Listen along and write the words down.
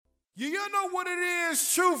You know what it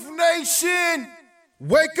is, Truth Nation.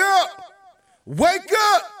 Wake up. Wake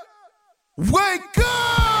up. Wake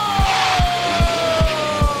up.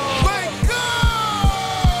 Wake up.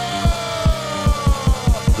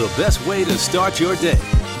 The best way to start your day.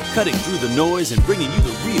 Cutting through the noise and bringing you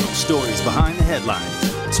the real stories behind the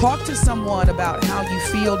headlines. Talk to someone about how you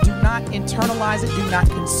feel. Do not internalize it. Do not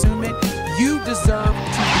consume it. You deserve to be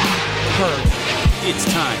heard. It's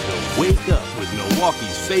time to wake up with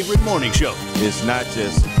Milwaukee's favorite morning show. It's not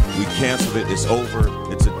just we canceled it, it's over,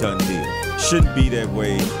 it's a done deal. Shouldn't be that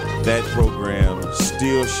way. That program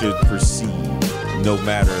still should proceed no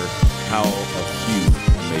matter how a few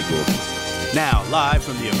may go against it. Now, live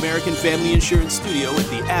from the American Family Insurance Studio at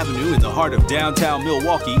the Avenue in the heart of downtown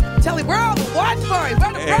Milwaukee. Telly, where all the watch parties?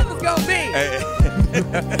 Where the brothers gonna be?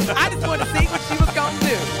 I just want to see what she was gonna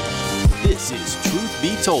do. This is Truth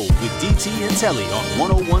Be Told with DT and Telly on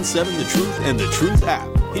 1017 The Truth and The Truth app.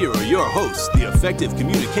 Here are your hosts, the effective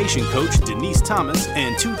communication coach Denise Thomas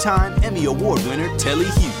and two-time Emmy Award winner Telly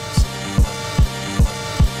Hughes.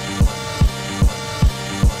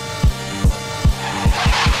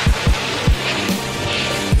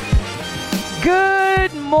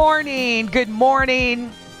 Good morning. Good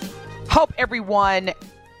morning. Hope everyone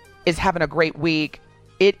is having a great week.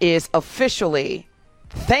 It is officially,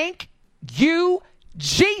 thank you,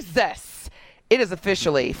 Jesus. It is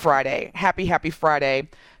officially Friday. Happy Friday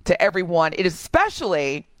to everyone. It is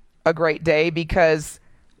especially a great day because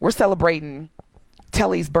we're celebrating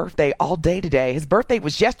Telly's birthday all day today. His birthday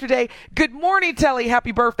was yesterday. Good morning, Telly.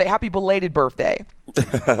 Happy birthday. Happy belated birthday.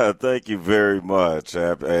 Thank you very much.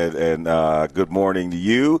 And good morning to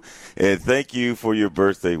you. And thank you for your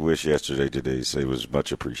birthday wish yesterday today. So it was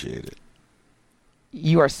much appreciated.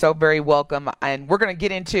 You are so very welcome. And we're going to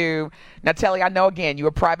get into, now Telly, I know again, you're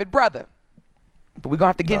a private brother, but we're going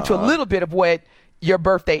to have to get into a little bit of what your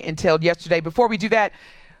birthday entailed yesterday. Before we do that,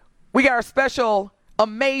 we got our special,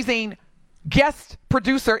 amazing guest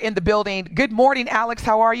producer in the building. Good morning, Alex.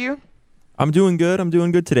 How are you? I'm doing good. I'm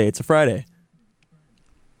doing good today. It's a Friday.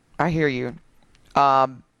 I hear you.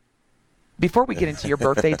 Before we get into your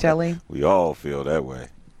birthday, Telly. We all feel that way.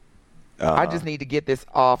 I just need to get this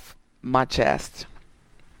off my chest.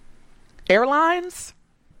 Airlines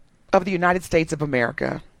of the United States of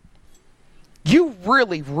America, you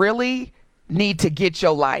really, really need to get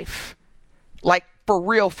your life. Like, for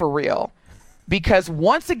real. Because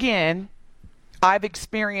once again, I've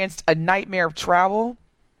experienced a nightmare of travel,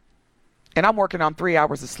 and I'm working on 3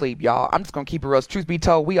 hours of sleep, y'all. I'm just going to keep it real. Truth be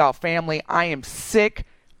told, we all family. I am sick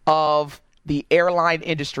of the airline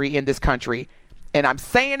industry in this country, and I'm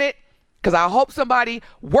saying it because I hope somebody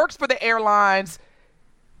works for the airlines.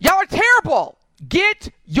 Y'all are terrible. Get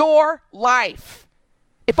your life.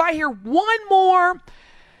 If I hear one more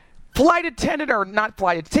flight attendant or not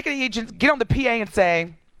flight attendant, ticket agent get on the PA and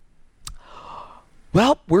say,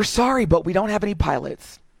 well, we're sorry, but we don't have any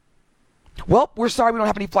pilots. Well, we're sorry, we don't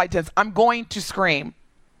have any flight attendants. I'm going to scream.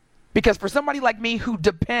 Because for somebody like me who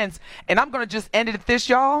depends, and I'm going to just end it at this,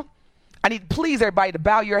 y'all, I need, please, everybody, to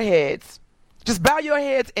bow your heads. Just bow your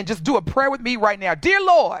heads and just do a prayer with me right now. Dear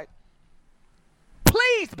Lord,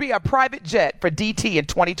 please be a private jet for DT in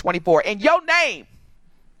 2024. In your name,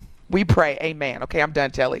 we pray. Amen. Okay, I'm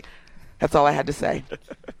done, Telly. That's all I had to say.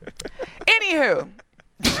 Anywho.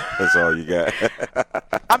 That's all you got.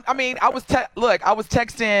 I was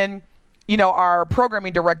texting, our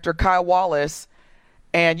programming director, Kyle Wallace,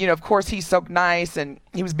 and, of course, he's so nice, and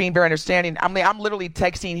he was being very understanding. I'm literally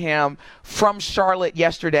texting him from Charlotte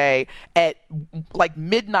yesterday at,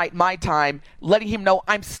 midnight my time, letting him know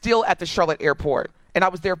I'm still at the Charlotte airport. And I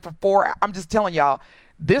was there for 4 hours. I'm just telling y'all,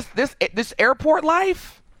 this airport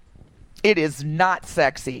life, it is not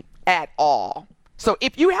sexy at all. So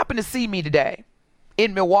if you happen to see me today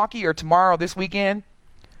in Milwaukee or tomorrow this weekend,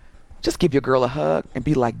 just give your girl a hug and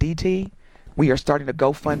be like, DT, we are starting to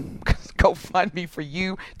GoFundMe for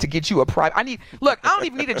you to get you a private. I don't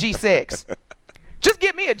even need a G6. Just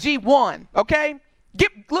give me a G1, okay?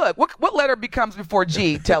 What letter becomes before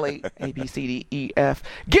G, Telly? A, B, C, D, E, F.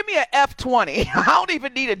 Give me an F20. I don't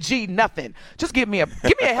even need a G nothing. Just give me a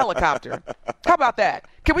helicopter. How about that?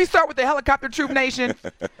 Can we start with the helicopter, Troop Nation?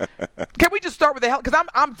 Can we just start with the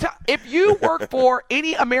helicopter? Because if you work for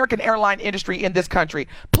any American airline industry in this country,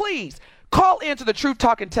 please call into the Truth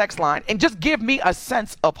Talking text line and just give me a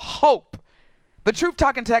sense of hope. The Truth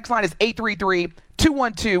Talking text line is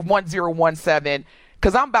 833-212-1017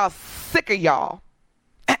 because I'm about sick of y'all.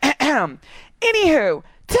 Anywho,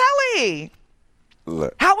 Telly,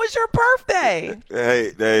 Look, how was your birthday?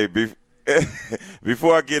 Hey,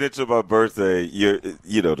 before I get into my birthday,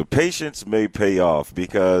 the patience may pay off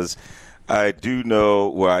because I do know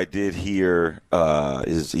where I did hear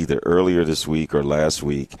is either earlier this week or last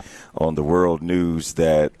week on the world news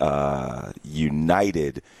that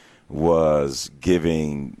United was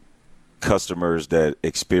giving customers that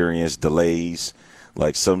experience delays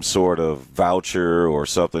like some sort of voucher or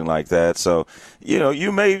something like that. So,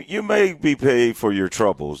 you may be paid for your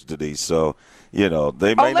troubles, Denise. So,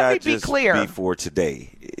 they may not just be for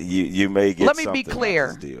today. You may get something. Let me be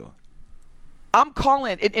clear. Out this deal. I'm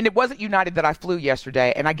calling, and it wasn't United that I flew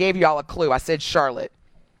yesterday, and I gave y'all a clue. I said Charlotte.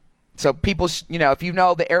 So people, if you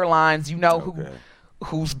know the airlines,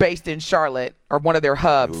 who's based in Charlotte or one of their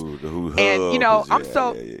hubs. And I'm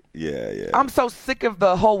so sick of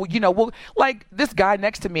the whole, like this guy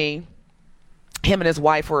next to me, him and his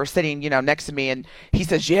wife were sitting, next to me, and he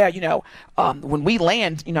says, when we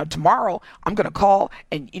land, tomorrow, I'm going to call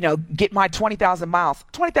and, get my 20,000 miles.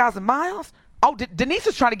 20,000 miles? Oh, Denise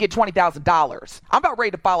is trying to get $20,000. I'm about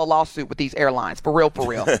ready to file a lawsuit with these airlines, for real.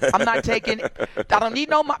 I'm not taking – I don't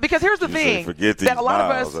need no – because here's the thing that a lot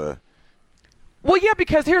of us – Well, yeah,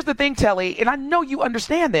 because here's the thing, Telly, and I know you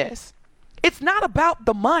understand this. It's not about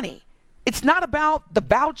the money. It's not about the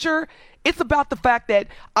voucher. It's about the fact that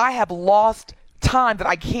I have lost time that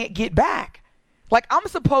I can't get back. Like, I'm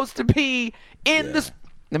supposed to be in this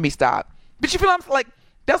 – let me stop. But you feel I'm like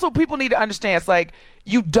 – that's what people need to understand. It's like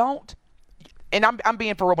you don't – and I'm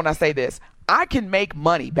being for real when I say this. I can make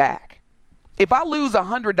money back. If I lose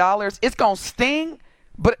 $100, it's going to sting.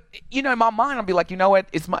 But, in my mind, I'll be like, you know what?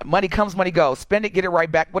 It's money comes, money goes. Spend it, get it right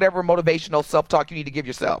back, whatever motivational self-talk you need to give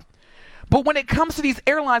yourself. But when it comes to these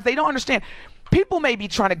airlines, they don't understand. People may be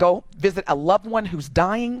trying to go visit a loved one who's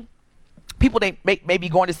dying. People may be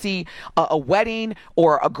going to see a wedding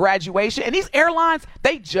or a graduation. And these airlines,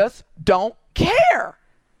 they just don't care.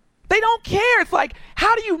 They don't care. It's like,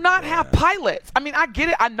 how do you not have pilots? I mean, I get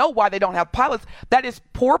it. I know why they don't have pilots. That is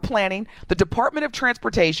poor planning. The Department of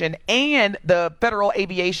Transportation and the Federal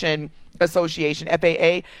Aviation Association,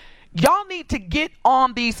 FAA, y'all need to get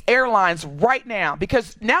on these airlines right now,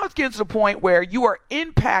 because now it's getting to the point where you are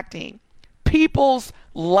impacting people's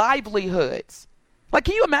livelihoods. Like,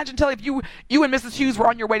 can you imagine, Telly, if you and Mrs. Hughes were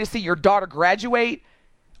on your way to see your daughter graduate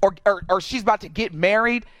or she's about to get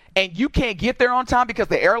married, and you can't get there on time because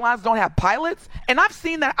the airlines don't have pilots? And I've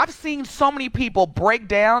seen that. I've seen so many people break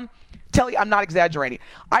down. Telly, I'm not exaggerating.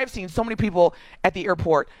 I've seen so many people at the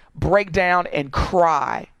airport break down and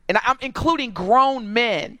cry. And I'm including grown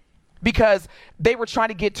men, because they were trying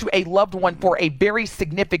to get to a loved one for a very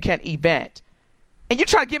significant event. And you're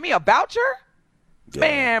trying to give me a voucher? Yeah.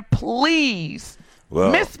 Man, please.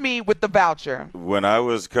 Miss me with the voucher. When I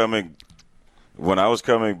was coming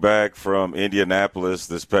back from Indianapolis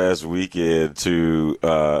this past weekend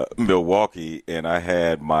to Milwaukee, and I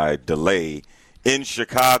had my delay in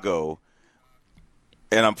Chicago,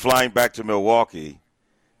 and I'm flying back to Milwaukee,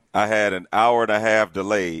 I had an hour and a half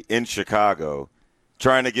delay in Chicago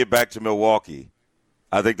trying to get back to Milwaukee.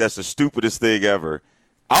 I think that's the stupidest thing ever.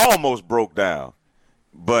 I almost broke down,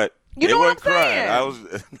 but you know what I'm saying? I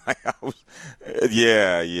was,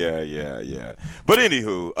 yeah. But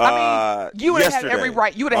anywho, I mean, you would have had every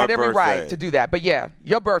right. You would have had every right to do that. But yeah,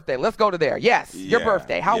 your birthday. Let's go to there. Yes, your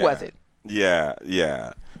birthday. How was it?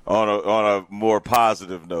 Yeah. On a more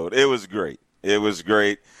positive note, it was great. It was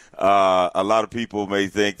great. A lot of people may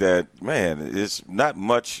think that, man, it's not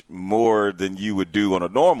much more than you would do on a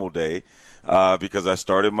normal day, because I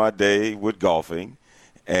started my day with golfing.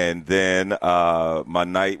 And then my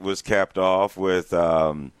night was capped off with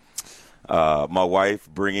my wife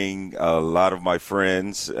bringing a lot of my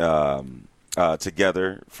friends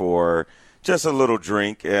together for just a little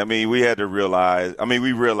drink. I mean, we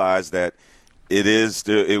realized that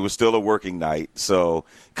it was still a working night, so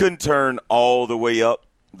couldn't turn all the way up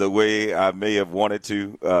the way I may have wanted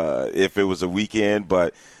to if it was a weekend,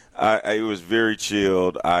 but it was very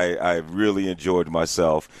chilled. I really enjoyed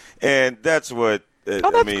myself, and that's what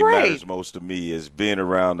matters most to me, is being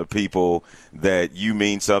around the people that you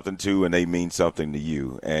mean something to and they mean something to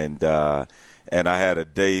you. And I had a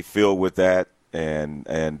day filled with that. And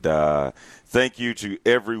thank you to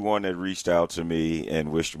everyone that reached out to me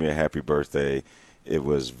and wished me a happy birthday. It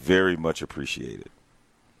was very much appreciated.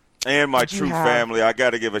 And my Truth family, I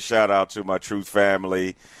got to give a shout out to my Truth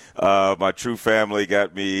family. My Truth family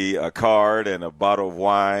got me a card and a bottle of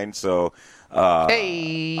wine. So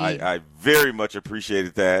I very much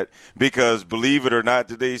appreciated that, because believe it or not,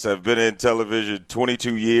 Denise, I've been in television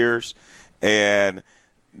 22 years, and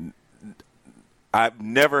I've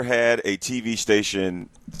never had a TV station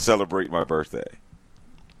celebrate my birthday.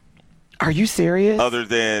 Are you serious? Other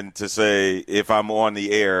than to say, if I'm on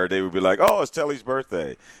the air, they would be like, oh, it's Telly's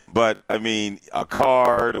birthday. But, I mean, a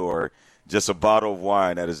card or just a bottle of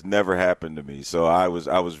wine. That has never happened to me. So I was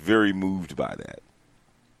very moved by that.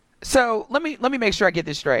 So let me make sure I get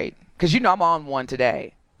this straight, because I'm on one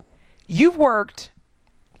today. You've worked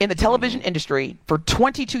in the television industry for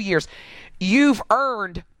 22 years. You've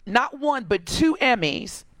earned not one but 2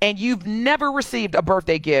 Emmys, and you've never received a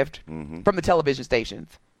birthday gift from the television stations.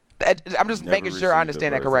 I'm just making sure I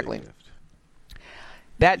understand that correctly. Gift.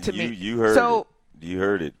 That to me. You heard it. You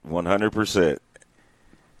heard it 100%.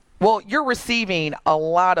 Well, you're receiving a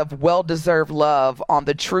lot of well-deserved love on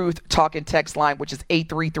the Truth Talk and Text line, which is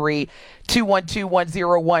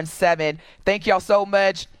 833-212-1017. Thank y'all so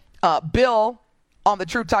much. Bill on the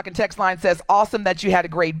Truth Talk and Text line says, awesome that you had a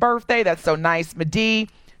great birthday. That's so nice. Medee,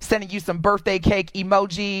 sending you some birthday cake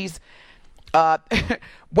emojis.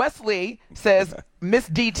 Wesley says, Miss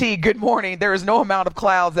DT, good morning. There is no amount of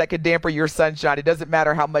clouds that could damper your sunshine. It doesn't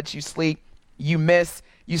matter how much you sleep, you miss,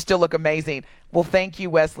 you still look amazing. Well, thank you,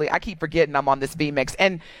 Wesley. I keep forgetting I'm on this V-Mix.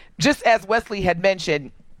 And just as Wesley had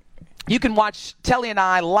mentioned, you can watch Telly and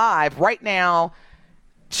I live right now.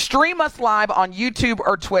 Stream us live on YouTube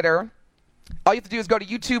or Twitter. All you have to do is go to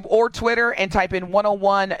YouTube or Twitter and type in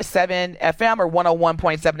 101.7 FM or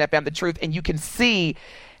 101.7 FM, The Truth, and you can see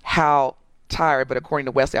how tired, but according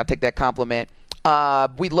to Wesley, I'll take that compliment.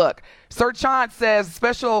 We look. Sir John says,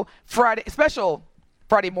 special Friday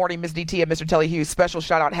morning, Miss DT and Mr. Telly Hughes. Special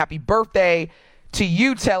shout out, happy birthday to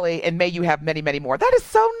you, Telly, and may you have many, many more. That is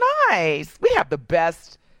so nice. We have the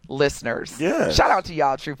best listeners. Yes. Shout out to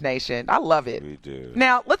y'all, Truth Nation. I love it. We do.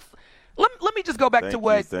 Now let me just go back to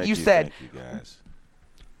what you said. Thank you, guys.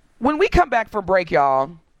 When we come back from break,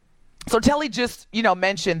 y'all. So Telly just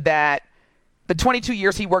mentioned that the 22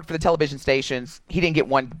 years he worked for the television stations, he didn't get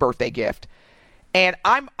one birthday gift. And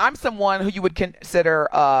I'm someone who you would consider.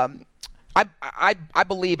 I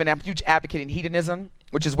believe, and I'm a huge advocate in hedonism,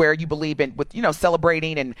 which is where you believe in with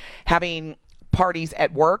celebrating and having parties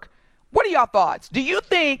at work. What are y'all thoughts? Do you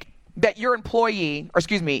think that your employer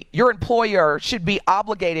should be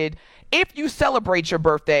obligated, if you celebrate your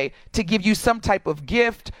birthday, to give you some type of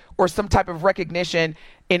gift or some type of recognition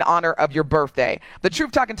in honor of your birthday? The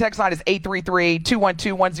Truth Talk and Text line is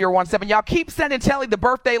 833-212-1017. Y'all keep sending Telly the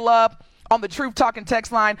birthday love on the Truth Talk and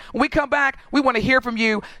Text line. When we come back, we want to hear from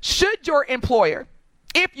you. Should your employer,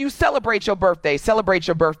 if you celebrate your birthday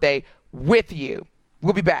with you?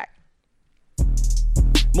 We'll be back.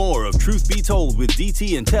 More of Truth Be Told with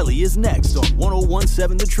DT and Telly is next on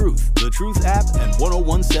 101.7 The Truth, The Truth app, and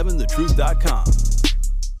 101.7thetruth.com.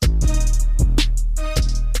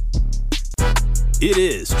 It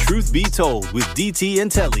is Truth Be Told with DT and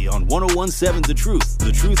Telly on 101.7 The Truth,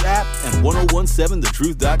 The Truth app, and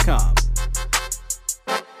 101.7thetruth.com.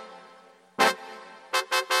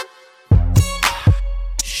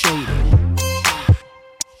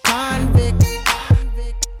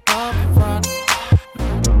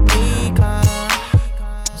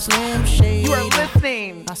 You are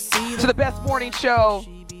listening to the best morning show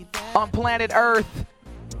on planet Earth.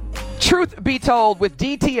 Truth Be Told with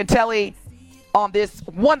DT and Telly on this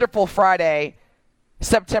wonderful Friday,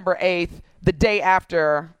 September 8th, the day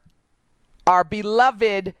after our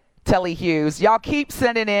beloved Telly Hughes. Y'all keep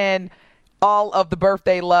sending in all of the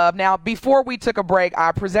birthday love. Now, before we took a break,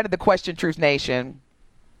 I presented the question, Truth Nation.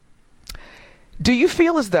 Do you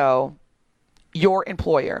feel as though your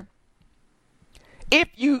employer, if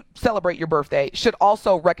you celebrate your birthday, should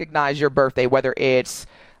also recognize your birthday, whether it's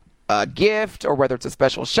a gift or whether it's a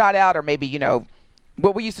special shout out, or maybe,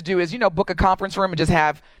 what we used to do is, book a conference room and just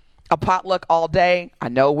have a potluck all day. I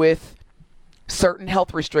know with certain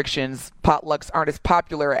health restrictions, potlucks aren't as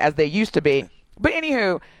popular as they used to be. But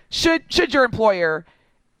anywho, should your employer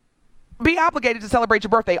be obligated to celebrate your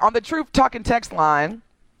birthday? On the Truth Talk and Text line,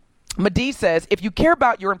 Medee says, if you care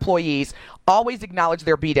about your employees, always acknowledge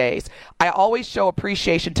their B-days. I always show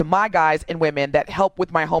appreciation to my guys and women that help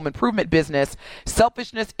with my home improvement business.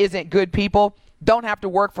 Selfishness isn't good, people. Don't have to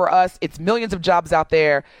work for us. It's millions of jobs out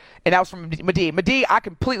there. And that was from Medee. Medee, I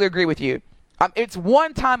completely agree with you. It's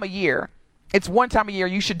one time a year.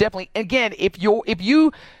 You should definitely, again, if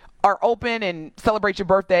you are open and celebrate your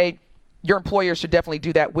birthday, your employer should definitely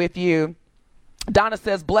do that with you. Donna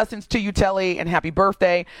says, blessings to you, Telly, and happy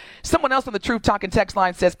birthday. Someone else on the Truth Talk and Text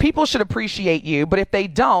line says, people should appreciate you, but if they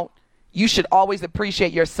don't, you should always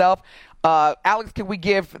appreciate yourself. Alex, can we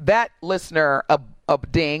give that listener a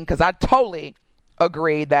ding? Because I totally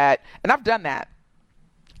agree that, and I've done that.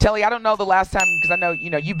 Telly, I don't know the last time, because I know,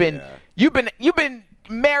 you've been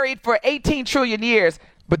married for 18 trillion years,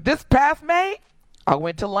 but this past May, I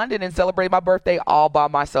went to London and celebrated my birthday all by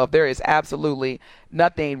myself. There is absolutely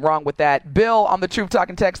nothing wrong with that. Bill on the Truth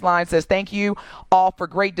Talking text line says, thank you all for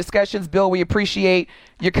great discussions. Bill, we appreciate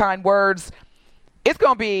your kind words. It's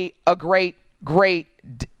going to be a great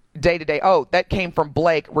day today. Oh, that came from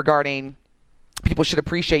Blake regarding people should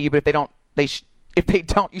appreciate you, but if they don't, if they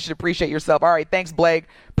don't, you should appreciate yourself. All right, thanks, Blake.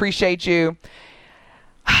 Appreciate you.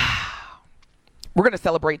 We're going to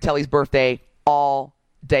celebrate Telly's birthday all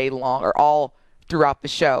day long, or all throughout the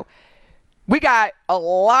show. We got a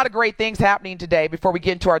lot of great things happening today. Before we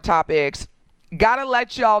get into our topics, gotta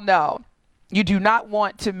let y'all know, you do not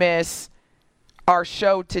want to miss our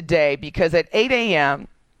show today, because at 8 a.m.,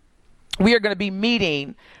 we are going to be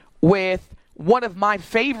meeting with one of my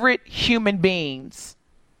favorite human beings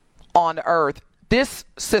on earth. This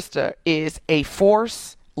sister is a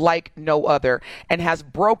force like no other and has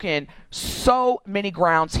broken so many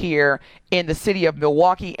grounds here in the city of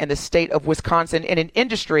Milwaukee and the state of Wisconsin, in an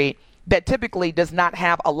industry that typically does not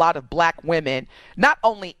have a lot of black women, not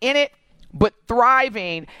only in it, but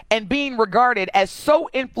thriving and being regarded as so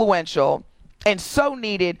influential and so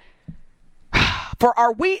needed. For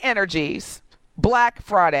our We Energies Black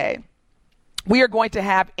Friday, we are going to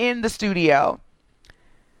have in the studio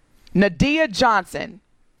Nadia Johnson,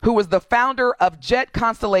 who is the founder of Jet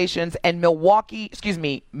Constellations and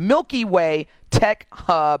Milky Way Tech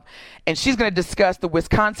Hub. And she's going to discuss the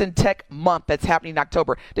Wisconsin Tech Month that's happening in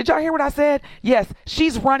October. Did y'all hear what I said? Yes,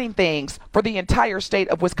 she's running things for the entire state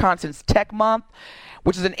of Wisconsin's Tech Month,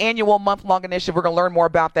 which is an annual month-long initiative. We're going to learn more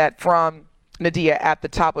about that from Nadia at the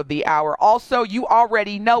top of the hour. Also, you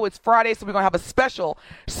already know it's Friday, so we're going to have a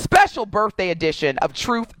special birthday edition of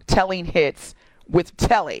Truth Telling Hits with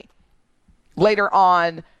Telly later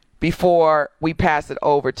on, before we pass it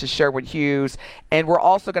over to Sherwin Hughes. And we're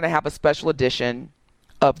also going to have a special edition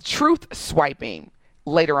of Truth Swiping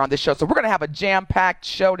later on the show. So we're going to have a jam-packed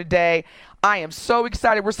show today. I am so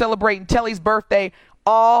excited. We're celebrating Telly's birthday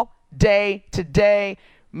all day today.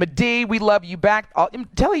 Madi, we love you back.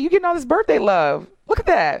 Telly, you getting all this birthday love. Look at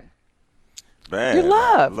that. Man, you're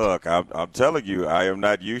loved. Look, I'm telling you, I am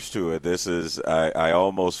not used to it. I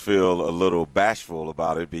almost feel a little bashful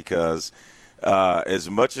about it, because as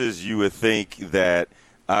much as you would think that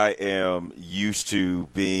I am used to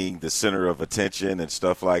being the center of attention and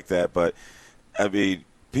stuff like that, but I mean,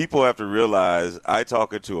 people have to realize I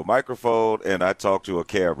talk into a microphone and I talk to a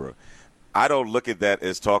camera. I don't look at that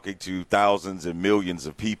as talking to thousands and millions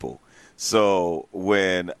of people. So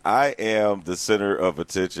when I am the center of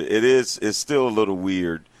attention, it's still a little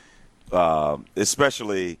weird,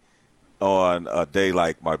 especially on a day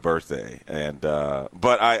like my birthday. And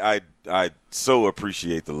but I so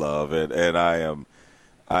appreciate the love, and I am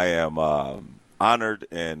honored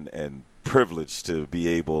and privileged to be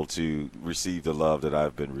able to receive the love that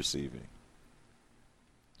I've been receiving.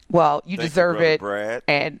 Well, you deserve it, Brad.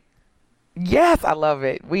 And yes, I love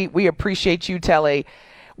it. We appreciate you, Telly.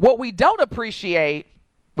 What we don't appreciate,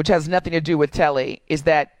 which has nothing to do with Telly, is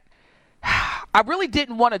that I really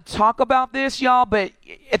didn't want to talk about this, y'all, but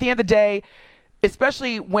at the end of the day,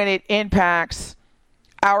 especially when it impacts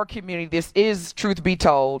our community, this is Truth Be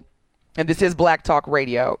Told, and this is Black Talk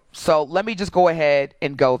Radio. So let me just go ahead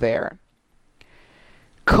and go there.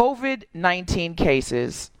 COVID-19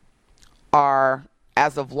 cases are,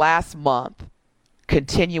 as of last month,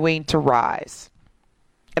 continuing to rise.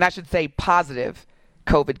 And I should say positive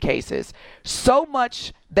COVID cases. So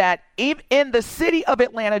much that even in the city of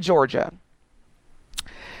Atlanta, Georgia,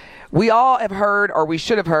 we all have heard, or we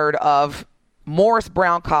should have heard, of Morris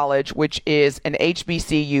Brown College, which is an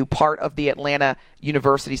HBCU, part of the Atlanta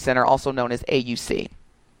University Center, also known as AUC.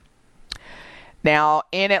 Now,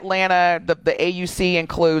 in Atlanta, the AUC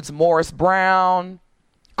includes Morris Brown,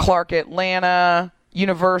 Clark Atlanta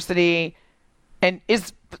University, and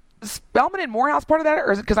is Spelman and Morehouse part of that?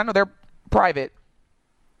 Or is it, because I know they're private.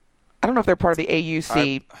 I don't know if they're part of the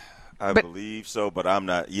AUC. I believe so, but I'm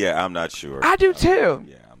not. Yeah, I'm not sure. I do too.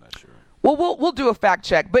 Yeah, I'm not sure. Well, we'll do a fact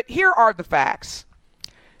check, but here are the facts.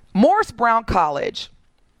 Morris Brown College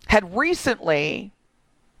had recently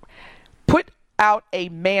put out a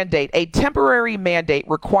mandate, a temporary mandate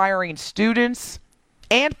requiring students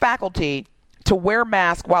and faculty to wear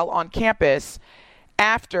masks while on campus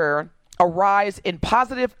after a rise in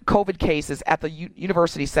positive COVID cases at the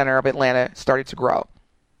University Center of Atlanta started to grow.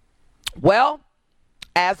 Well,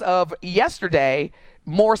 as of yesterday,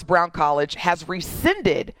 Morris Brown College has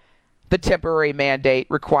rescinded the temporary mandate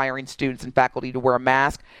requiring students and faculty to wear a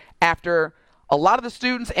mask after a lot of the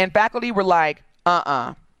students and faculty were like,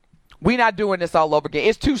 we're not doing this all over again.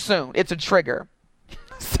 It's too soon. It's a trigger.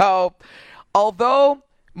 So although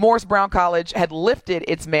Morris Brown College had lifted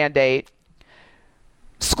its mandate,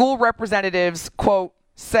 School representatives, quote,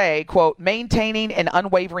 say, quote, maintaining an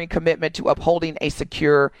unwavering commitment to upholding a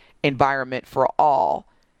secure environment for all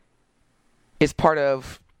is part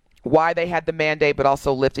of why they had the mandate, but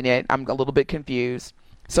also lifting it. I'm a little bit confused.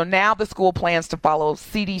 So now the school plans to follow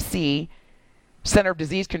CDC, Center of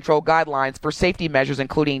Disease Control guidelines for safety measures,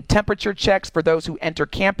 including temperature checks for those who enter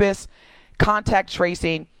campus, contact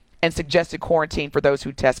tracing, and suggested quarantine for those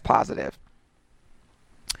who test positive.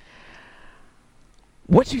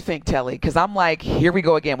 What you think, Telly? Because I'm like, here we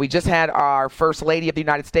go again. We just had our First Lady of the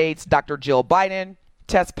United States, Dr. Jill Biden,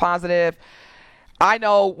 test positive. I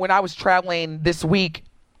know when I was traveling this week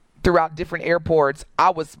throughout different airports, I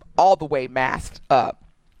was all the way masked up.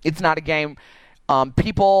 It's not a game.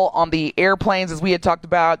 People on the airplanes, as we had talked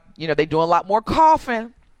about, they doing a lot more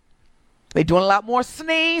coughing. They doing a lot more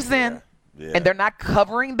sneezing. Yeah. And they're not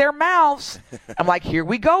covering their mouths. I'm like, here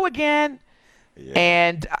we go again. Yeah.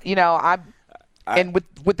 And, and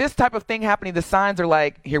with this type of thing happening, the signs are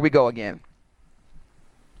like, here we go again.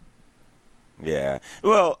 Yeah.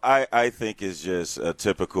 Well, I think it's just a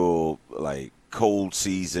typical, cold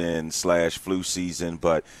season / flu season.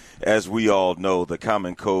 But as we all know, the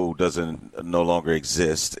common cold no longer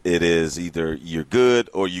exist. It is either you're good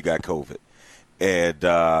or you got COVID. And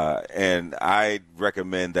I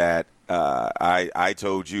recommend that. I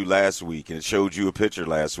told you last week and showed you a picture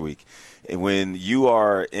last week. And when you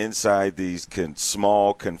are inside these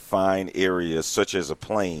small confined areas, such as a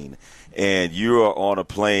plane, and you are on a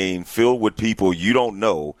plane filled with people you don't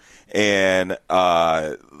know, and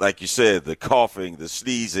like you said, the coughing, the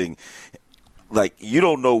sneezing, you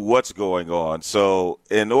don't know what's going on. So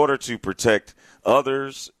in order to protect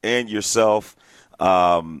others and yourself,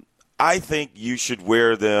 I think you should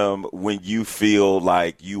wear them when you feel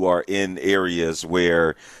like you are in areas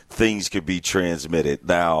where things could be transmitted.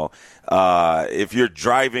 Now, if you're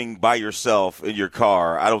driving by yourself in your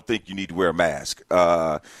car, I don't think you need to wear a mask.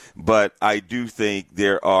 But I do think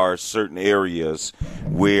there are certain areas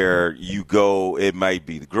where you go. It might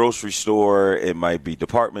be the grocery store. It might be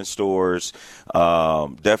department stores,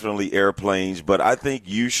 definitely airplanes. But I think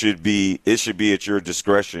it should be at your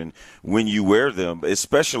discretion when you wear them,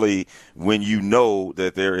 especially when you know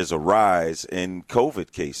that there is a rise in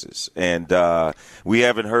COVID cases. And we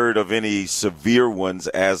haven't heard of any severe ones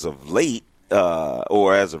as of late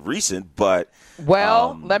or as of recent, but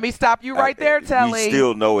let me stop you right there, Telly. We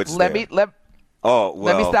still know it's let me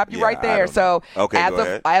stop you right there. So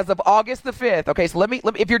as of August the 5th, okay, so let me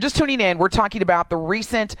if you're just tuning in, we're talking about the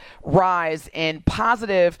recent rise in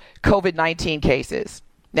positive COVID-19 cases.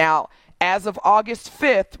 Now, as of August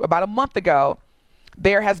 5th, about a month ago,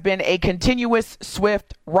 there has been a continuous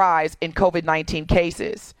swift rise in COVID-19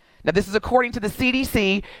 cases. Now, this is according to the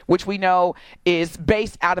CDC, which we know is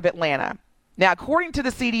based out of Atlanta. Now, according to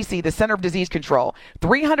the CDC, the Center of Disease Control,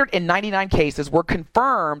 399 cases were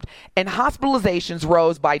confirmed and hospitalizations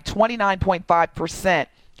rose by 29.5%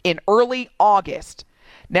 in early August.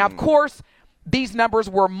 Now, of course, these numbers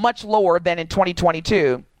were much lower than in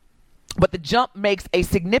 2022, but the jump makes a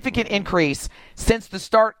significant increase since the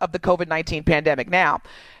start of the COVID-19 pandemic. Now,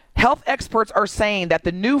 health experts are saying that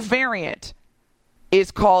the new variant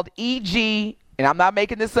is called EG, and I'm not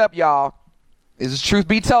making this up, y'all. This is truth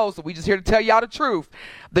be told, so we just here to tell y'all the truth.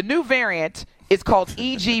 The new variant is called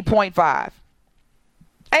EG.5.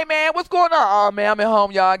 Hey, man, what's going on? Oh, man, I'm at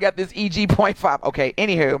home, y'all. I got this EG.5. Okay,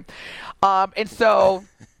 anywho. And so...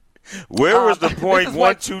 Where was the point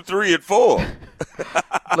 1, 2, 3, and 4?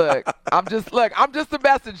 I'm just the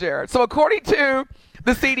messenger. So according to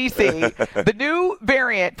the CDC, the new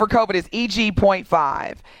variant for COVID is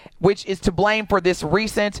EG.5, which is to blame for this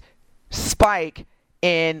recent spike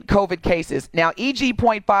in COVID cases. Now,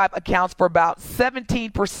 EG.5 accounts for about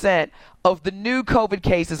 17% of the new COVID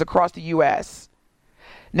cases across the U.S.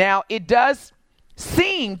 Now, it does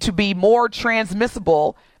seem to be more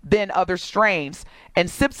transmissible than other strains, and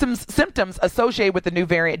symptoms associated with the new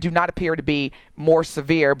variant do not appear to be more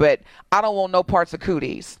severe, but I don't want no parts of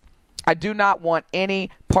cooties. I do not want any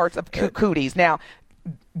parts of cooties. Now,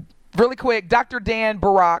 really quick, Dr. Dan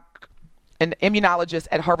Barak, an immunologist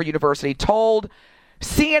at Harvard University, told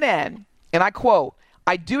CNN, and I quote,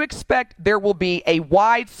 "I do expect there will be a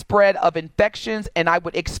widespread of infections, and I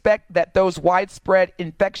would expect that those widespread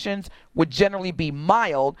infections would generally be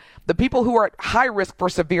mild. The people who are at high risk for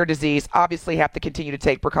severe disease obviously have to continue to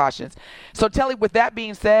take precautions." So, Telly, with that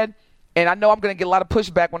being said, and I know I'm going to get a lot of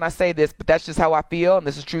pushback when I say this, but that's just how I feel, and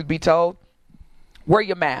this is truth be told, wear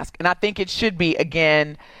your mask. And I think it should be,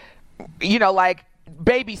 again, like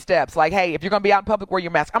baby steps. Like, hey, if you're going to be out in public, wear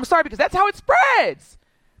your mask. I'm sorry, because that's how it spreads.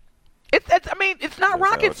 It's not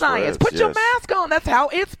rocket science. Put your mask on. That's how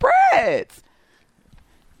it spreads.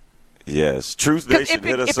 Yes. Truth Nation,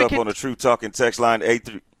 hit us up on the Truth Talking text line,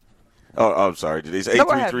 83. Oh, I'm sorry, Denise.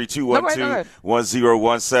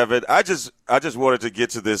 833-212-1017. I just wanted to get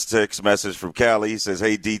to this text message from Callie. He says,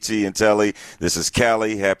 "Hey, DT and Telly, this is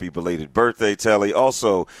Callie. Happy belated birthday, Telly.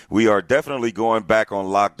 Also, we are definitely going back on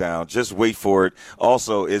lockdown. Just wait for it.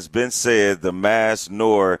 Also, it's been said the mask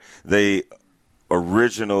nor the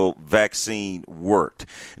original vaccine worked."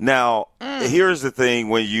 Now, here's the thing: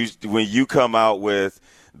 when you come out with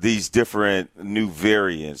these different new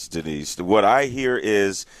variants, Denise, what I hear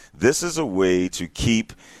is this is a way to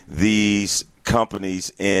keep these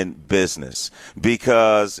companies in business,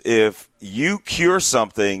 because if you cure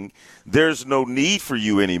something, there's no need for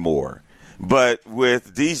you anymore. But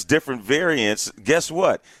with these different variants, guess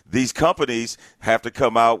what? These companies have to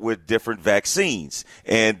come out with different vaccines,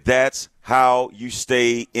 and that's how you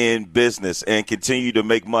stay in business and continue to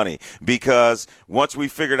make money. Because once we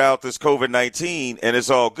figured out this COVID-19 and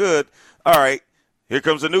it's all good, all right, here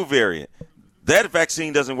comes a new variant. That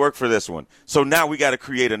vaccine doesn't work for this one. So now we got to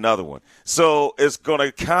create another one. So it's going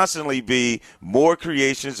to constantly be more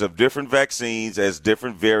creations of different vaccines as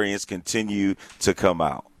different variants continue to come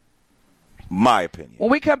out. My opinion.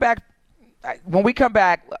 When we come back, we're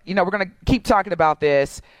going to keep talking about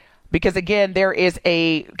this. Because, again, there is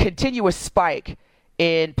a continuous spike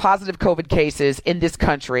in positive COVID cases in this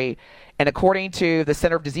country. And according to the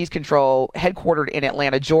Center of Disease Control, headquartered in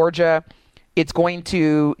Atlanta, Georgia, it's going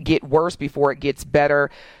to get worse before it gets better.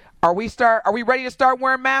 Are we ready to start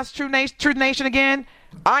wearing masks, Truth Nation, again?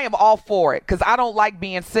 I am all for it because I don't like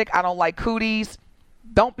being sick. I don't like cooties.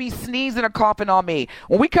 Don't be sneezing or coughing on me.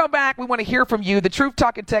 When we come back, we want to hear from you. The Truth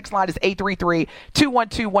Talking text line is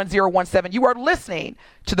 833-212-1017. You are listening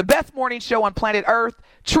to the best morning show on planet Earth,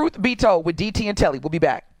 Truth Be Told with DT and Telly. We'll be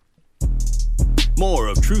back. More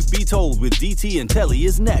of Truth Be Told with DT and Telly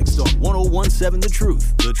is next on 1017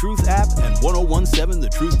 The Truth app, and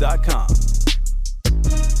 1017thetruth.com.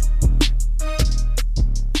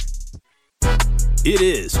 It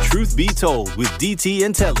is Truth Be Told with DT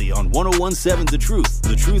and Telly on 1017 The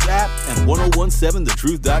Truth app, and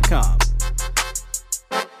 1017thetruth.com.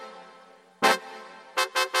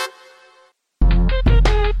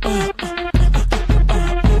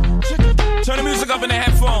 Turn the music up in the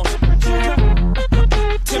headphones.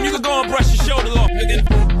 Tim, you can go and brush your shoulder off, nigga.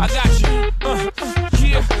 I got you.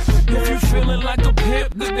 Yeah. If you feeling like a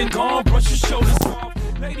pimp, then go and brush your shoulders off.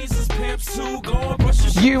 Ladies is pimps too. Go and brush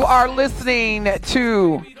your shoulders off. You are listening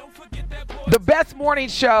to the best morning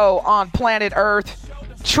show on planet Earth,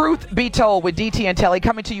 Truth Be Told with DT and Telly,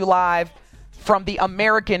 coming to you live from the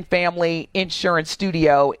American Family Insurance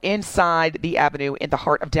Studio inside the Avenue in the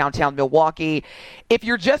heart of downtown Milwaukee. If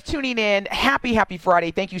you're just tuning in, happy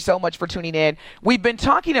Friday. Thank you so much for tuning in. We've been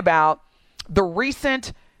talking about the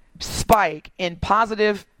recent spike in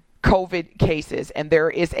positive COVID cases, and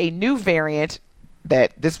there is a new variant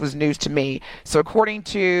that this was news to me. So according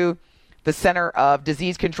to the Center of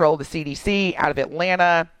Disease Control, the CDC, out of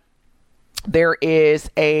Atlanta, there is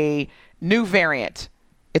a new variant.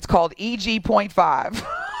 It's called EG.5.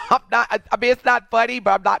 It's not funny,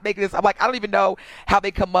 but I'm not making this. I don't even know how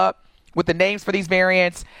they come up with the names for these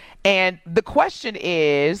variants. And the question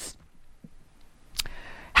is,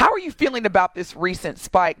 how are you feeling about this recent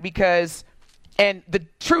spike? Because, and the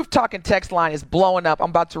Truth Talking text line is blowing up.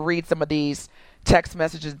 I'm about to read some of these text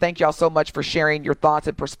messages. Thank y'all so much for sharing your thoughts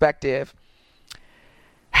and perspective.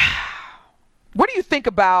 What do you think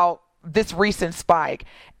about this recent spike?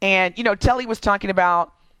 And, Telly was talking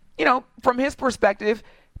about, from his perspective,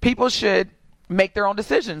 people should make their own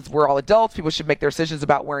decisions. We're all adults. People should make their decisions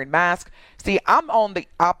about wearing masks. See, I'm on the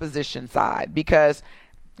opposition side because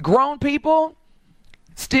grown people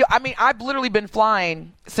still, I've literally been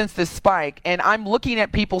flying since this spike, and I'm looking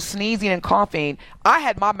at people sneezing and coughing. I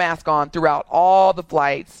had my mask on throughout all the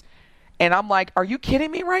flights, and I'm like, are you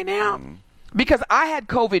kidding me right now? Because I had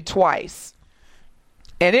COVID twice,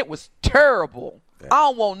 and it was terrible. I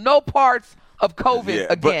don't want no parts of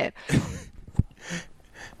COVID again.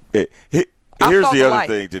 Here's the other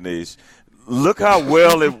thing, Denise. Look how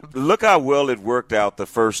well it worked out the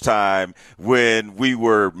first time when we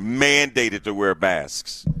were mandated to wear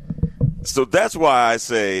masks. So that's why I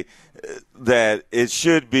say that it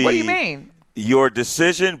should be What do you mean? Your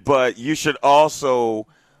decision, but you should also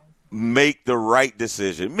make the right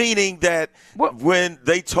decision. Meaning that when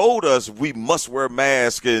they told us we must wear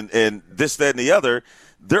masks and this, that, and the other,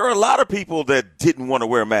 there are a lot of people that didn't want to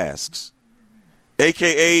wear masks,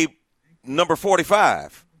 a.k.a. number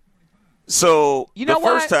 45. So the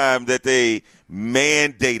first time that they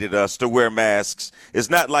mandated us to wear masks. It's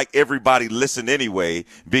not like everybody listened anyway,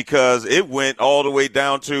 because it went all the way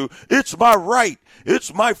down to, it's my right.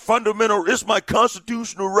 It's my it's my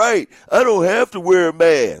constitutional right. I don't have to wear a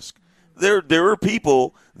mask. There are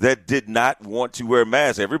people that did not want to wear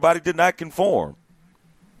masks. Everybody did not conform.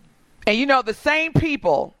 And the same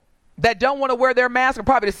people that don't want to wear their mask are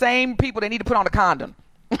probably the same people that need to put on a condom.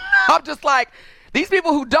 I'm just like, these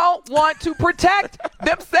people who don't want to protect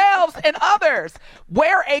themselves and others,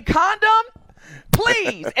 wear a condom,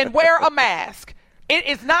 please, and wear a mask. It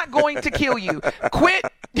is not going to kill you. Quit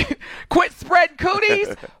spreading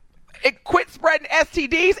cooties, quit spreading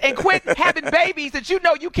STDs, and quit having babies that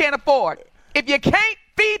you can't afford. If you can't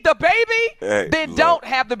feed the baby, then don't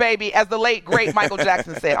have the baby, as the late, great Michael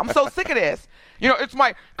Jackson said. I'm so sick of this. It's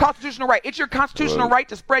my constitutional right. It's your constitutional right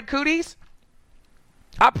to spread cooties.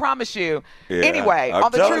 I promise you. Yeah, anyway,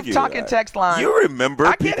 on the Truth Talking text line. You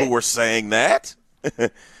remember people were saying that.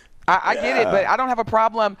 I get it, but I don't have a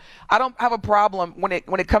problem. I don't have a problem when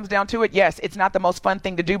it comes down to it. Yes, it's not the most fun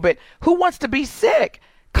thing to do, but who wants to be sick?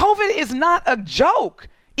 COVID is not a joke.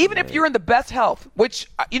 Even if you're in the best health, which,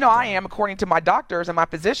 I am, according to my doctors and my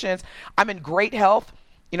physicians, I'm in great health.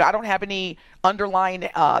 I don't have any underlying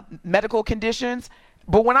medical conditions.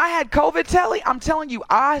 But when I had COVID, Telly, I'm telling you,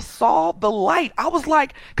 I saw the light. I was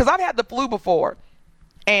like, because I've had the flu before.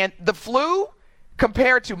 And the flu,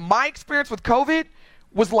 compared to my experience with COVID,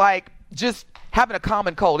 was like just having a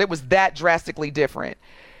common cold. It was that drastically different.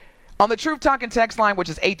 On the Truth Talking text line, which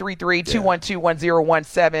is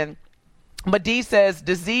 833-212-1017, Madi says,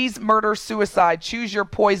 disease, murder, suicide, choose your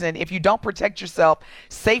poison. If you don't protect yourself,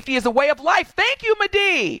 safety is a way of life. Thank you,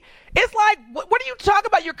 Madi. It's like, what are you talking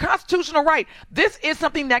about? Your constitutional right. This is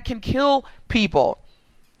something that can kill people.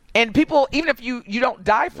 And people, even if you don't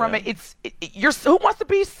die from it, who wants to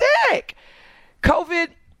be sick? COVID,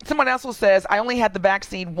 someone else says, I only had the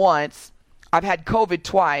vaccine once. I've had COVID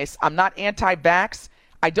twice. I'm not anti-vax.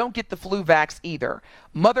 I don't get the flu vax either.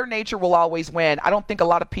 Mother Nature will always win. I don't think a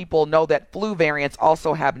lot of people know that flu variants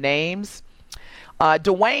also have names.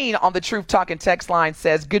 Dwayne on the Truth Talking text line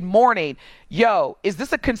says, good morning. Yo, is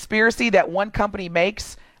this a conspiracy that one company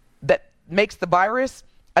makes the virus,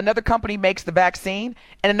 another company makes the vaccine,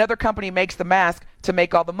 and another company makes the mask to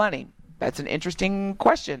make all the money? That's an interesting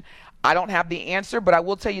question. I don't have the answer, but I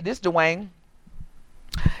will tell you this, Dwayne.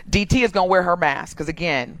 DT is going to wear her mask because,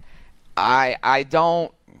 again, I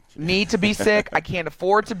don't need to be sick. I can't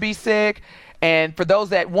afford to be sick. And for those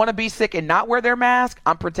that want to be sick and not wear their mask,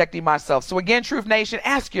 I'm protecting myself. So again, Truth Nation,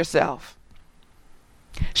 ask yourself,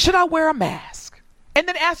 should I wear a mask? And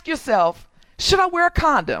then ask yourself, should I wear a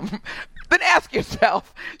condom? Then ask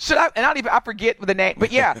yourself, should I? And I forget the name,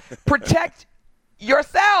 but yeah, protect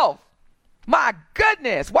yourself. My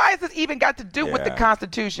goodness, why has this even got to do with the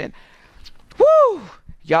Constitution? Woo!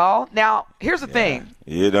 Y'all, now here's the thing.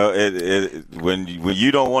 When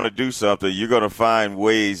you don't want to do something, you're going to find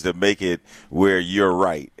ways to make it where you're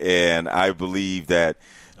right. And I believe that,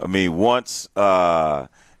 once and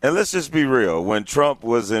let's just be real, when Trump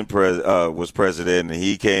was president and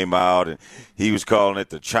he came out and he was calling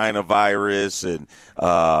it the China virus and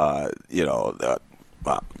you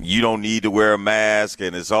don't need to wear a mask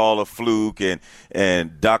and it's all a fluke and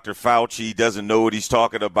Dr. Fauci doesn't know what he's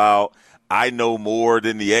talking about. I know more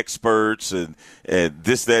than the experts and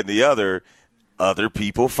this, that, and the other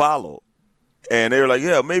people follow. And they're like,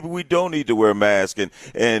 yeah, maybe we don't need to wear a mask.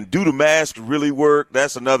 And do the mask really work?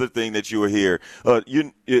 That's another thing that you will hear.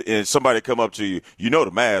 And somebody come up to you,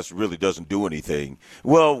 the mask really doesn't do anything.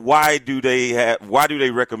 Well, why do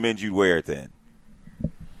they recommend you wear it then?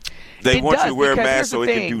 They want you to wear a mask so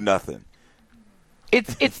it can do nothing.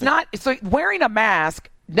 It's not – so wearing a mask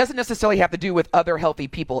 – doesn't necessarily have to do with other healthy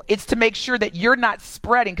people. It's to make sure that you're not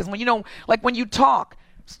spreading. Because when you talk,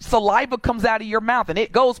 saliva comes out of your mouth and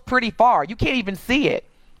it goes pretty far. You can't even see it.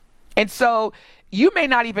 And so you may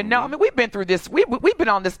not even know. We've been through this. We've been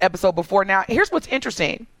on this episode before. Now, here's what's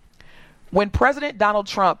interesting. When President Donald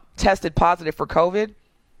Trump tested positive for COVID,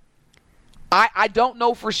 I don't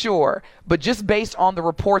know for sure, but just based on the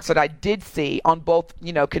reports that I did see on both,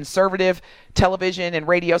 conservative television and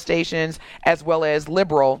radio stations as well as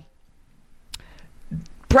liberal,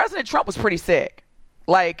 President Trump was pretty sick.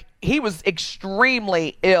 Like, he was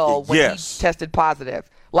extremely ill when he tested positive.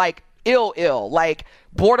 Like, ill, like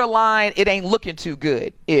borderline, it ain't looking too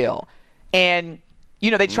good, ill. And,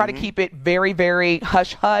 they try to keep it very, very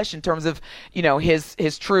hush-hush in terms of,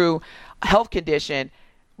 his true health condition.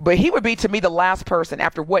 But he would be, to me, the last person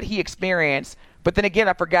after what he experienced. But then again,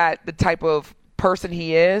 I forgot the type of person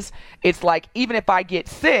he is. It's like, even if I get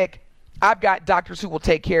sick, I've got doctors who will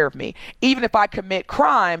take care of me. Even if I commit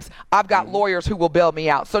crimes, I've got lawyers who will bail me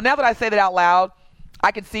out. So now that I say that out loud,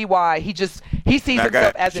 I can see why he sees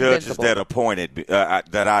himself as invincible. That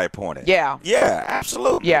I appointed. Yeah. Yeah,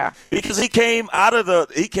 absolutely. Yeah. Because he came out of the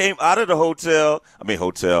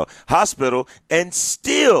hospital and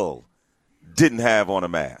still didn't have on a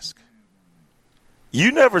mask.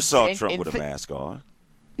 You never saw Trump with a mask on.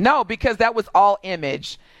 No, because that was all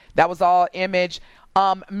image. Madison,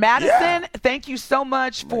 Thank you so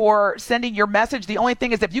much for sending your message. The only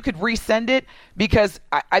thing is if you could resend it, because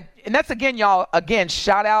and that's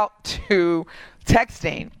shout out to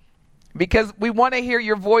texting, because we want to hear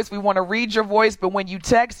your voice. We want to read your voice. But when you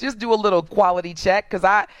text, just do a little quality check.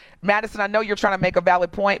 Because Madison, I know you're trying to make a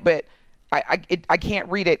valid point, but I can't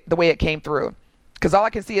read it the way it came through. Because all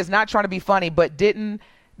I can see is not trying to be funny, but didn't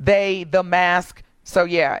they the mask? So,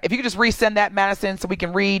 yeah, if you could just resend that, Madison, so we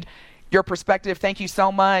can read your perspective. Thank you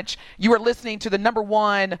so much. You are listening to the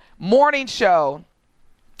 #1 morning show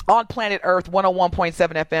on planet Earth,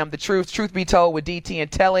 101.7 FM, The Truth Be Told with DT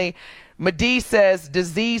and Telly. Medee says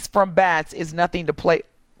disease from bats is nothing to play.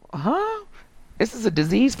 Huh? This is a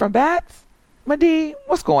disease from bats? Medee,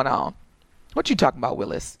 what's going on? What you talking about,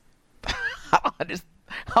 Willis? I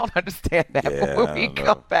don't understand that. Yeah, but when we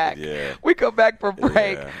come back, we come back for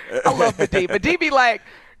break. Yeah. I love Medee. Medee be like,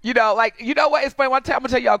 you know what? It's funny. I'm going to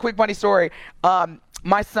tell y'all a quick funny story.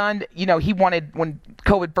 My son, he wanted, when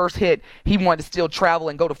COVID first hit, he wanted to still travel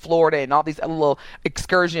and go to Florida and all these other little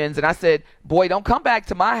excursions. And I said, boy, don't come back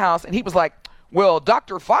to my house. And he was like, well,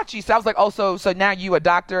 Dr. Fauci. So I was like, oh, so now you a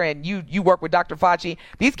doctor and you work with Dr. Fauci.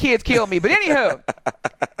 These kids kill me. But anywho,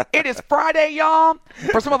 it is Friday, y'all.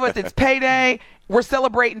 For some of us, it's payday. We're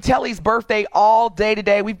celebrating Telly's birthday all day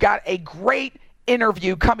today. We've got a great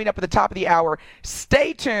interview coming up at the top of the hour.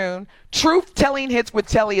 Stay tuned. Truth Telling Hits with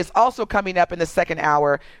Telly is also coming up in the second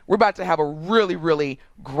hour. We're about to have a really, really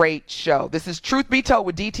great show. This is Truth Be Told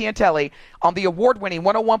with DT and Telly on the award-winning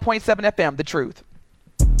 101.7 FM, The Truth.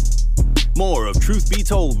 More of Truth Be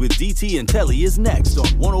Told with DT and Telly is next on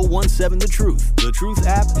 101.7 The Truth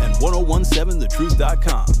app, and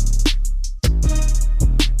 1017thetruth.com.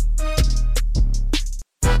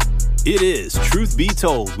 It is Truth Be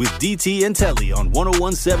Told with DT and Telly on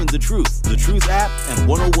 1017 The Truth app, and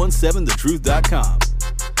 1017thetruth.com.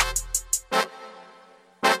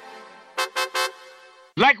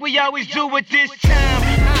 Like we always do at this time,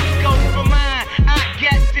 I go for mine, I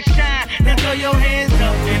get to shine. Now throw your hands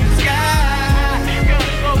up in the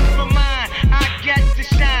sky. Go for mine, I get to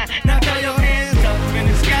shine. Now throw your hands up in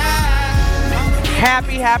the sky.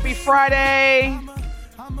 Happy Friday.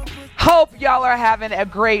 Hope y'all are having a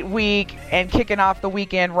great week and kicking off the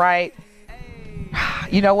weekend right.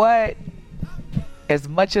 You know what? As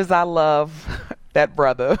much as I love that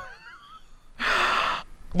brother,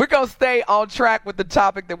 we're going to stay on track with the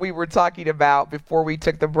topic that we were talking about before we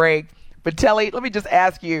took the break. But Telly, let me just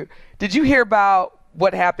ask you, did you hear about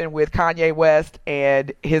what happened with Kanye West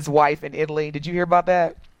and his wife in Italy? Did you hear about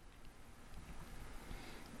that?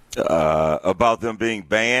 About them being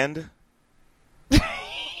banned?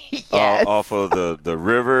 Yes. Off of the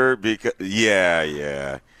river, because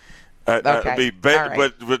okay. Right.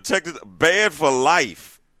 But technically banned for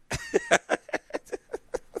life.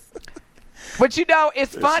 But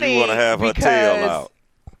it's funny. She want to have her tail out.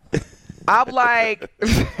 I'm like,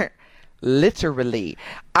 literally.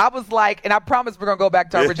 I was like, and I promise we're gonna go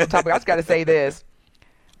back to our original topic. I just got to say this.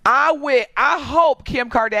 I hope Kim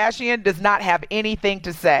Kardashian does not have anything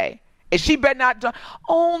to say. And she better not.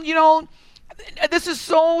 This is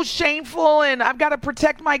so shameful, and I've got to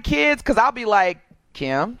protect my kids, because I'll be like,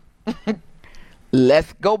 Kim,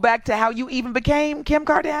 let's go back to how you even became Kim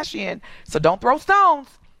Kardashian. So don't throw stones.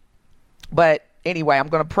 But anyway, I'm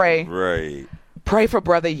going to pray. Right. Pray for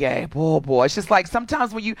Brother Ye. Boy. It's just like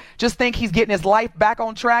sometimes when you just think he's getting his life back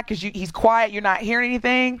on track because he's quiet, you're not hearing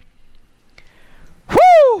anything.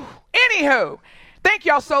 Whew! Anywho. Thank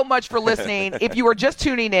y'all so much for listening. If you were just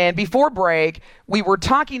tuning in, before break, we were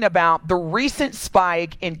talking about the recent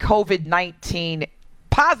spike in positive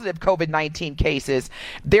COVID-19 cases.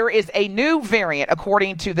 There is a new variant,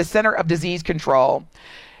 according to the Center of Disease Control,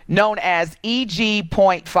 known as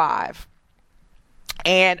EG.5.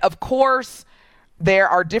 And of course, there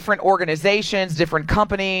are different organizations, different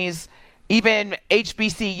companies, even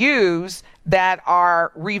HBCUs that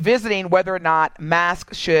are revisiting whether or not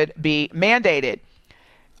masks should be mandated.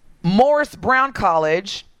 Morris Brown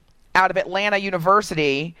College out of Atlanta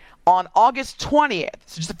University on August 20th,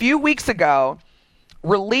 so just a few weeks ago,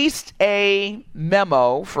 released a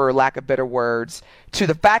memo, for lack of better words, to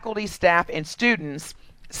the faculty, staff, and students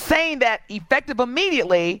saying that effective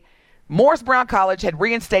immediately, Morris Brown College had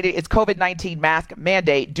reinstated its COVID-19 mask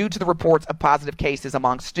mandate due to the reports of positive cases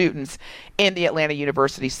among students in the Atlanta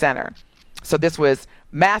University Center. So this was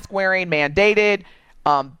mask wearing mandated,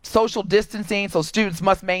 social distancing, so students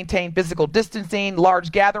must maintain physical distancing,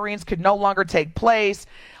 large gatherings could no longer take place.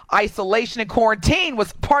 Isolation and quarantine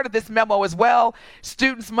was part of this memo as well.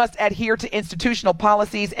 Students must adhere to institutional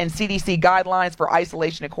policies and CDC guidelines for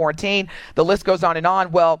isolation and quarantine. The list goes on and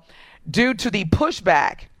on. Well, due to the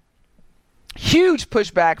pushback, huge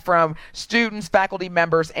pushback from students, faculty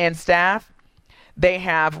members, and staff, they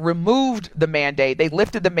have removed the mandate. They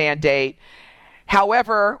lifted the mandate.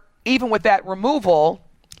 However, even with that removal,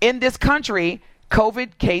 in this country,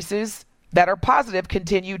 COVID cases that are positive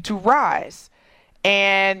continue to rise.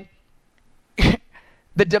 And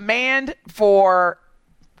the demand for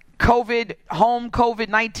home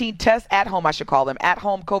COVID-19 tests, at home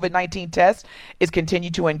COVID-19 tests, is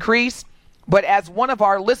continued to increase. But as one of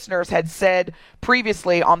our listeners had said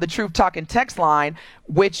previously on the Truth Talking text line,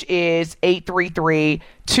 which is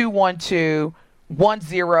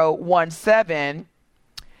 833-212-1017,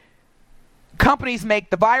 companies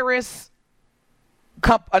make the virus,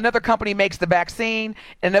 another company makes the vaccine,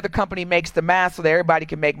 and another company makes the mask so that everybody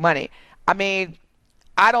can make money. I mean,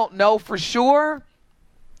 I don't know for sure.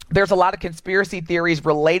 There's a lot of conspiracy theories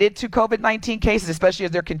related to COVID-19 cases, especially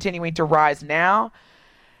as they're continuing to rise now.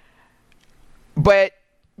 But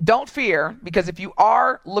don't fear, because if you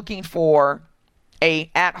are looking for a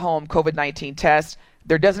at-home COVID-19 test,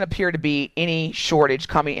 there doesn't appear to be any shortage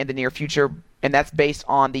coming in the near future, and that's based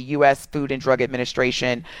on the U.S. Food and Drug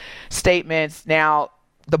Administration statements. Now,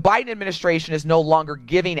 the Biden administration is no longer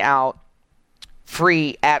giving out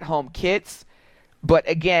free at-home kits, but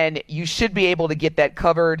again, you should be able to get that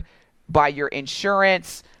covered by your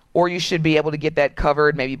insurance, or you should be able to get that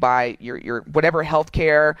covered maybe by your whatever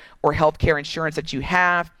healthcare or healthcare insurance that you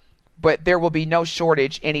have, but there will be no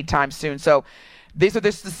shortage anytime soon. So these are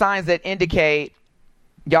just the signs that indicate,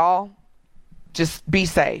 y'all, just be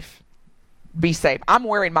safe. Be safe. I'm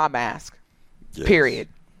wearing my mask, yes. Period.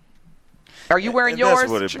 Are you wearing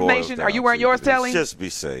yours, Nation? Are you wearing yours, Telly? Just be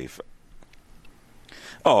safe.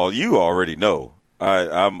 Oh, you already know.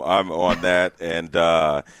 I'm on that,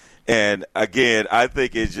 and again, I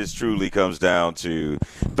think it just truly comes down to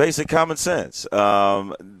basic common sense.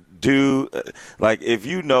 If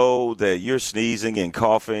you know that you're sneezing and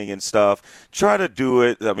coughing and stuff, try to do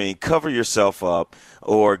it. I mean, cover yourself up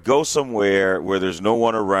or go somewhere where there's no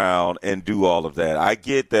one around and do all of that. I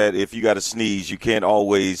get that if you got to sneeze, you can't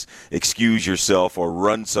always excuse yourself or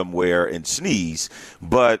run somewhere and sneeze.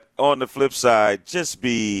 But on the flip side, just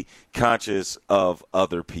be conscious of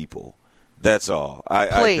other people. That's all.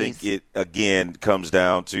 I think it, again, comes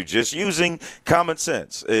down to just using common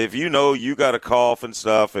sense. If you know you got a cough and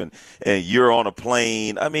stuff and you're on a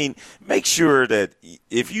plane, I mean, make sure that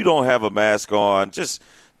if you don't have a mask on, just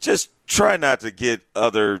try not to get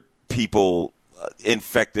other people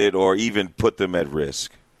infected or even put them at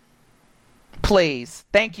risk. Please.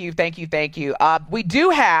 Thank you. We do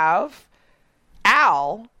have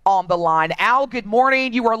Al on the line. Al, good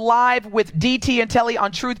morning. You are live with DT and Telly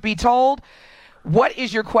on Truth Be Told. What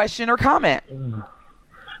is your question or comment?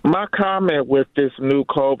 My comment with this new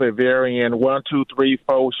COVID variant, 1, 2, 3,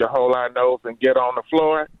 4, your whole eye nose and get on the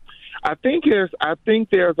floor. I think there's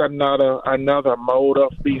another motive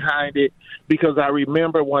behind it, because I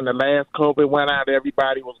remember when the last COVID went out,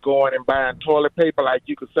 everybody was going and buying toilet paper like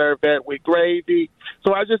you could serve that with gravy.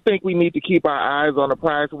 So I just think we need to keep our eyes on the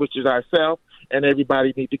prize, which is ourselves, and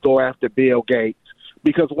everybody need to go after Bill Gates.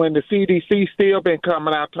 Because when the CDC still been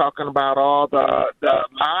coming out talking about all the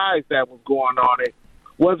lies that was going on, it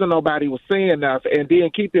wasn't nobody was saying nothing. And then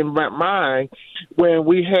keep in mind, when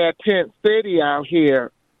we had Tent City out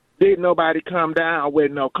here, didn't nobody come down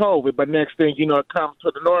with no COVID. But next thing you know, it comes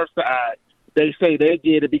to the north side. They say they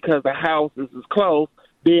did it because the houses is close.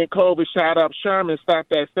 Then COVID shot up Sherman,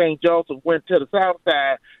 stopped at St. Joseph, went to the south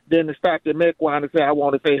side. Then they stopped at Mequon and said, I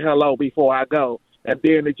want to say hello before I go. And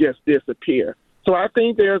then it just disappeared. So I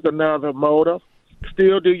think there's another motive.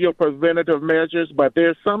 Still do your preventative measures, but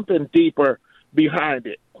there's something deeper behind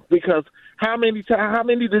it. Because how many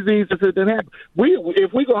diseases did that happen?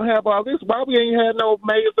 If we're going to have all this, why we ain't had no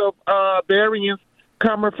major variants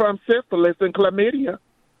coming from syphilis and chlamydia?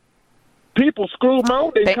 People screw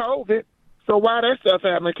more than COVID, so why that stuff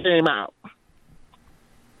haven't came out?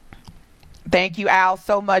 Thank you, Al,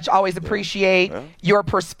 so much. Always appreciate your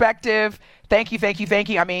perspective. Thank you.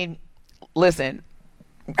 I mean, listen,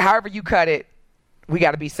 however you cut it, We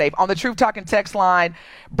got to be safe. On the Truth Talking text line,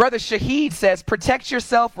 Brother Shahid says, protect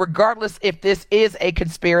yourself regardless if this is a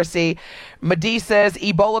conspiracy. Madi says,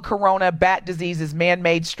 Ebola, corona, bat diseases,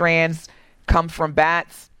 man-made strands come from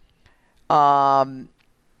bats. Again,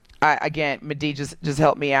 Madi, just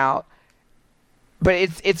help me out. But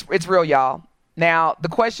it's real, y'all. Now, the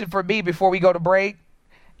question for me before we go to break,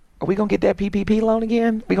 are we going to get that PPP loan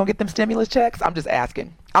again? We going to get them stimulus checks? I'm just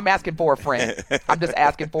asking. I'm asking for a friend. I'm just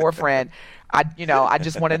asking for a friend. I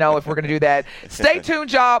just want to know if we're going to do that. Stay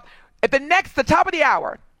tuned, y'all. At the top of the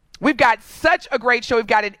hour, we've got such a great show. We've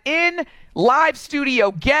got an in-live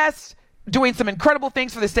studio guest doing some incredible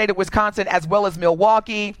things for the state of Wisconsin as well as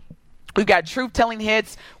Milwaukee. We've got Truth Telling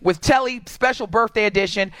Hits with Telly, special birthday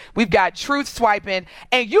edition. We've got Truth Swiping.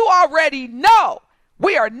 And you already know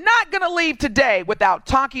we are not going to leave today without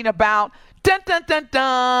talking about the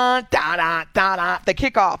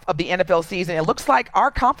kickoff of the NFL season. It looks like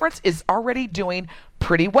our conference is already doing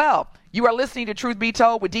pretty well. You are listening to Truth Be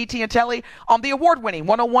Told with DT and Telly on the award-winning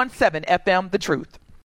 101.7 FM, The Truth.